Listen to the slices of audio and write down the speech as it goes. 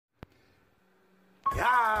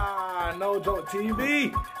Yeah, No Joke TV.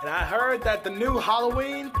 And I heard that the new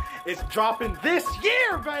Halloween is dropping this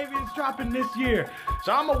year, baby. It's dropping this year.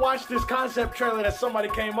 So I'm going to watch this concept trailer that somebody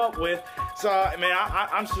came up with. So, man,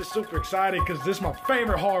 I'm just super excited because this is my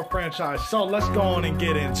favorite horror franchise. So let's go on and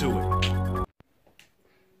get into it.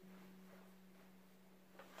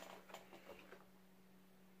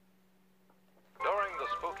 During the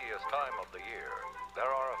spookiest time of the year, there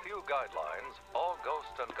are a few guidelines all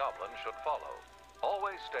ghosts and goblins should follow.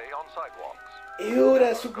 Always stay on sidewalks. Ew,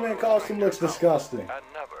 that Superman costume looks disgusting. And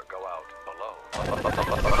never go out alone.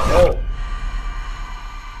 Oh.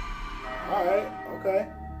 Alright, okay.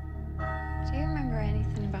 Do you remember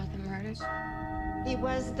anything about the murders? He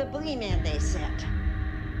was the boogeyman, they said.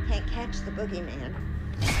 Can't catch the boogeyman.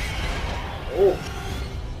 Oh.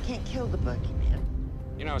 Can't kill the boogeyman.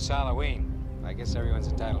 You know, it's Halloween. I guess everyone's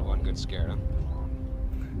entitled to one good scare, huh?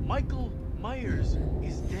 Michael Myers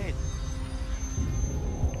is dead.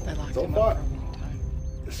 They locked So him far, up for a long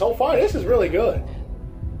time. so far, this is really good.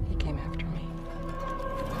 He came after me.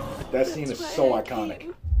 That scene is so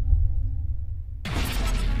iconic.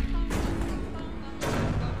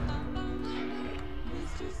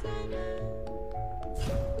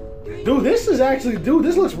 Dude,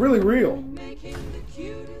 this looks really real.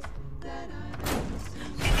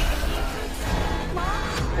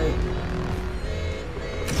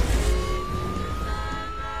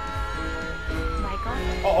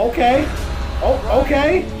 Oh, okay. Oh,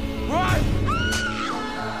 okay. Run!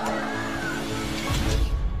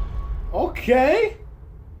 Okay.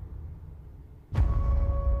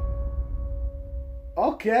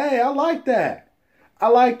 Okay, I like that. I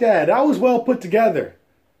like that. That was well put together.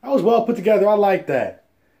 I like that.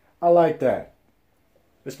 I like that.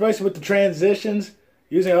 Especially with the transitions,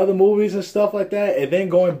 using other movies and stuff like that, and then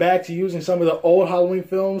going back to using some of the old Halloween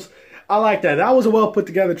films. I like that. That was a well put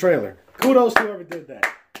together trailer. Kudos to whoever did that.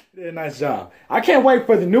 They did a nice job. I can't wait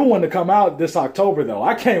for the new one to come out this October, though.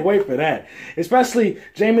 I can't wait for that. Especially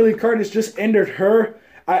Jamie Lee Curtis just ended her.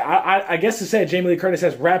 I guess to say Jamie Lee Curtis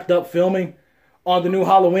has wrapped up filming on the new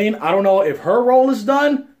Halloween. I don't know if her role is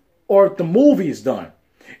done or if the movie is done.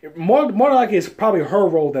 More likely it's probably her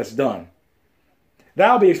role that's done.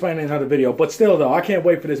 That'll be explained in another video. But still, though, I can't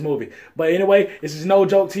wait for this movie. But anyway, this is No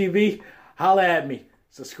Joke TV. Holla at me.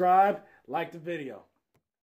 Subscribe, like the video.